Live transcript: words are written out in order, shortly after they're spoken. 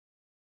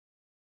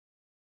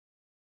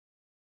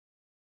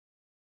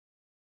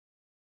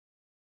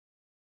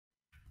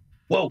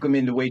Welcome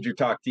into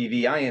WagerTalk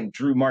TV. I am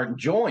Drew Martin,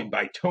 joined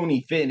by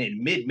Tony Finn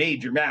and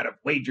Mid-Major Matt of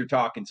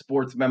WagerTalk and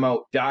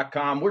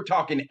SportsMemo.com. We're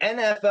talking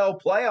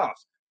NFL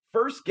playoffs.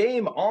 First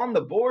game on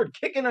the board,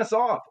 kicking us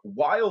off.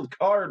 Wild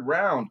card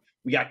round.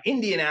 We got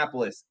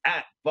Indianapolis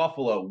at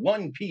Buffalo,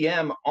 1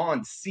 p.m.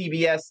 on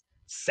CBS.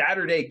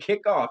 Saturday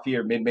kickoff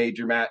here,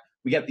 Mid-Major Matt.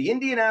 We got the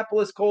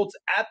Indianapolis Colts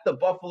at the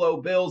Buffalo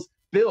Bills.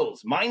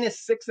 Bills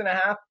minus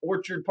 6.5,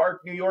 Orchard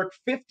Park, New York,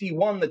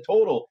 51 the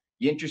total.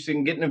 You interested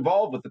in getting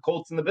involved with the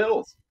Colts and the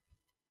Bills?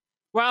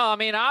 Well, I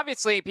mean,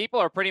 obviously, people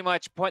are pretty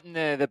much putting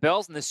the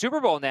Bills in the Super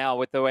Bowl now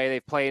with the way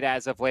they've played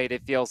as of late,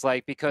 it feels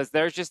like, because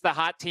they're just the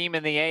hot team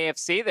in the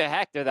AFC.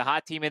 They're the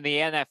hot team in the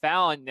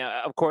NFL. And,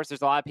 of course,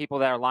 there's a lot of people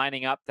that are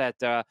lining up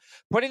that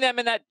putting them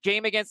in that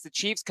game against the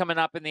Chiefs coming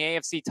up in the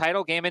AFC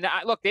title game. And,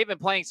 look, they've been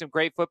playing some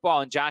great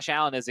football, and Josh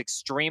Allen is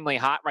extremely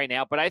hot right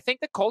now. But I think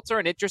the Colts are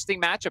an interesting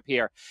matchup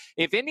here.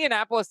 If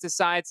Indianapolis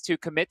decides to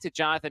commit to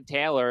Jonathan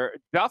Taylor,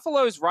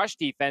 Buffalo's rush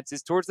defense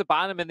is towards the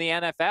bottom in the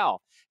NFL.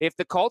 If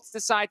the Colts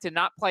decide to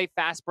not play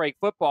fast break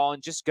football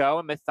and just go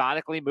and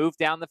methodically move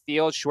down the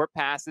field, short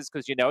passes,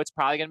 because it's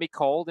probably going to be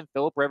cold and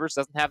Phillip Rivers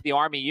doesn't have the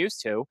arm he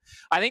used to,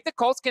 I think the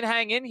Colts can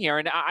hang in here.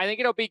 And I think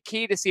it'll be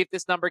key to see if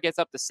this number gets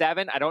up to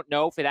 7. I don't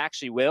know if it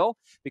actually will,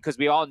 because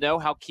we all know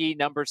how key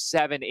number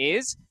 7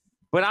 is.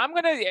 But I'm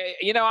going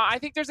to, I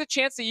think there's a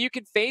chance that you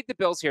can fade the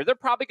Bills here. They're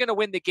probably going to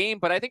win the game,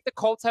 but I think the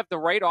Colts have the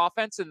right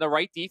offense and the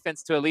right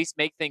defense to at least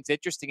make things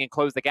interesting and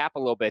close the gap a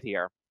little bit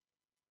here.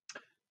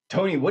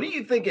 Tony, what are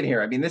you thinking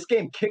here? I mean, this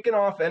game kicking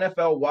off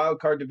NFL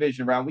wildcard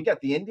division round. We got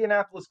the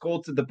Indianapolis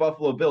Colts at the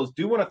Buffalo Bills.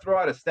 Do want to throw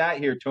out a stat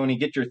here, Tony.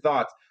 Get your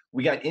thoughts.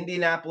 We got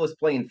Indianapolis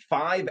playing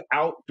 5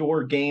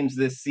 outdoor games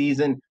this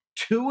season,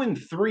 2 and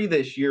 3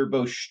 this year,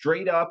 both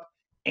straight up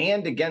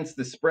and against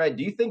the spread.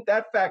 Do you think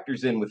that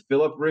factors in with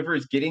Phillip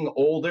Rivers getting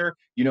older,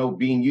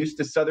 being used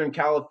to Southern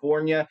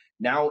California,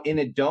 now in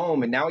a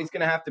dome, and now he's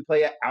going to have to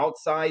play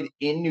outside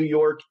in New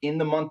York in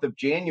the month of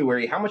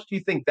January? How much do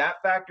you think that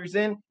factors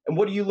in? And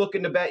what are you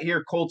looking to bet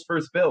here, Colts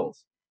versus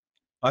Bills?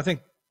 I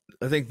think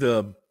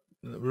the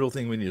real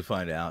thing we need to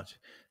find out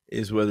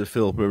is whether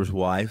Phillip Rivers'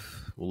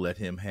 wife will let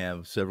him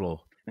have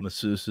several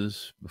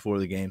masseuses before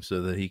the game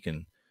so that he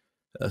can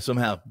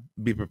somehow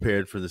be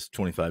prepared for this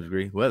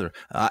 25-degree weather.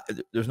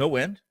 There's no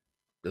wind.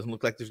 Doesn't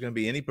look like there's going to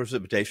be any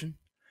precipitation.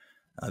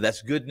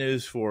 That's good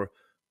news for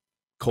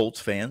Colts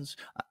fans.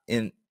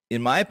 In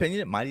my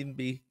opinion, it might even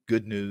be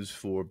good news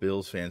for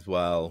Bills fans.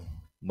 While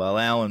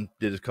Allen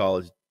did his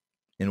college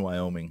in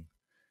Wyoming,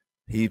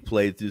 he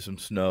played through some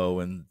snow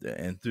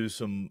and through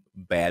some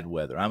bad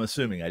weather. I'm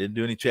assuming. I didn't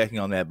do any checking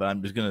on that, but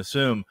I'm just going to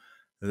assume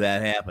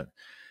that happened.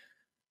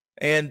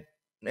 And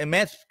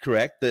Matt's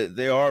correct that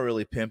they are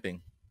really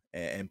pimping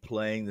and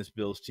playing this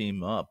Bills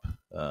team up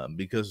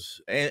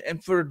because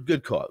for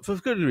good cause, for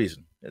good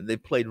reason. They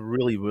played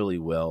really, really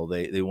well.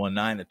 They won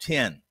 9 of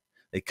 10.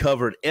 They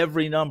covered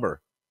every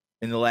number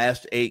in the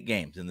last 8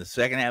 games. In the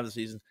second half of the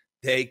season,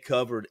 they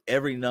covered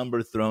every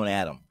number thrown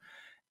at them,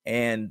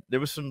 and there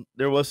was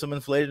some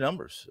inflated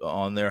numbers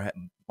on their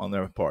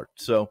part.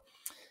 So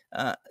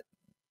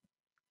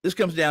this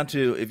comes down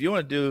to if you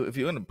want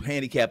to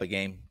handicap a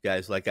game,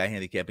 guys, like I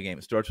handicap a game,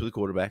 it starts with the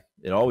quarterback.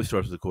 It always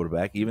starts with the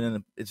quarterback.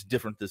 It's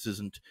different. This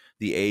isn't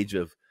the age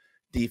of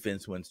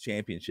defense wins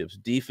championships.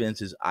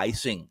 Defense is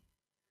icing.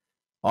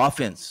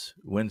 Offense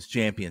wins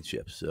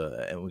championships,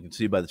 and we can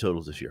see by the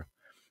totals this year.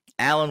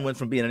 Allen went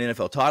from being an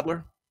NFL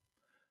toddler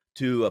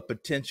to a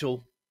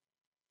potential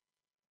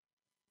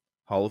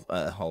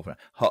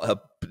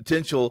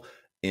potential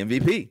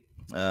MVP.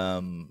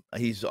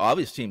 He's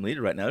obvious team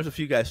leader right now. There's a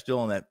few guys still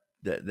on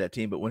that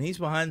team, but when he's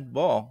behind the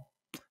ball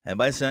and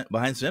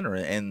behind center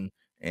and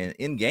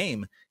in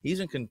game,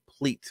 he's in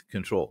complete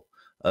control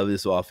of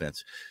this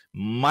offense.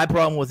 My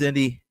problem with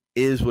Indy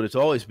is what it's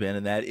always been,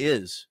 and that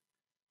is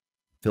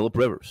Phillip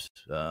Rivers.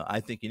 I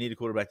think you need a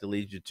quarterback to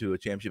lead you to a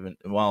championship,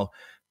 and while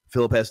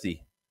Phillip has the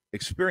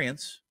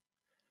experience,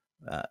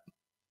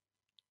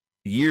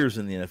 years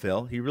in the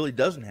NFL, he really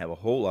doesn't have a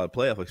whole lot of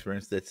playoff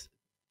experience that's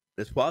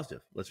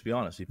positive. Let's be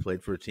honest. He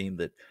played for a team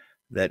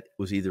that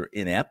was either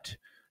inept,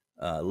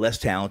 less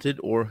talented,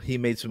 or he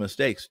made some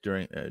mistakes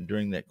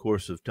during that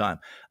course of time.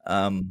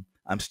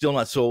 I'm still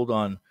not sold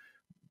on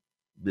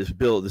this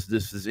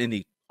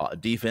Indy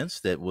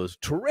defense that was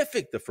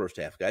terrific the first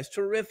half, guys.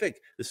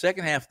 Terrific. The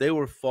second half, they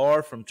were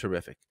far from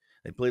terrific.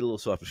 They played a little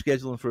softer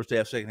schedule in the first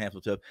half. Second half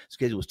was tough.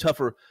 Schedule was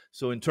tougher.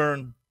 So in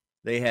turn,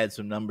 they had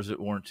some numbers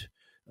that weren't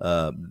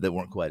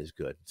quite as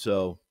good.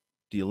 So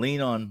do you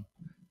lean on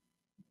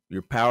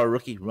your power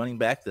rookie running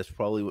back? That's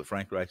probably what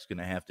Frank Reich's going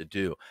to have to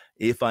do.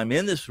 If I'm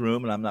in this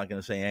room, and I'm not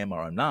going to say I am or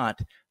I'm not,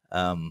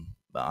 I'm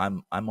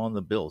on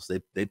the Bills.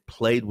 They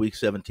played Week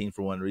 17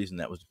 for one reason.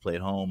 That was to play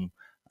at home.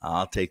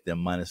 I'll take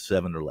them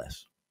 -7 or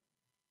less.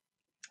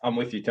 I'm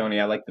with you, Tony.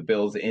 I like the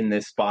Bills in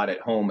this spot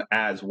at home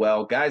as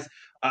well. Guys,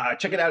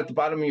 check it out at the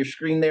bottom of your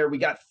screen there. We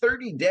got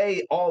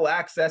 30-day all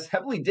access,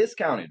 heavily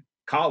discounted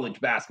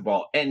college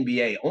basketball,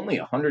 NBA, only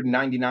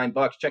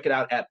 $199. Check it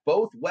out at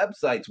both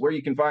websites where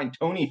you can find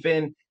Tony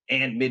Finn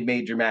and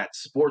Mid-Major Matt,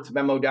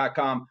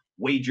 SportsMemo.com,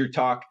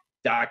 WagerTalk,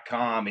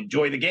 WagerTalk.com.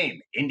 Enjoy the game.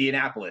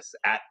 Indianapolis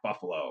at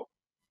Buffalo.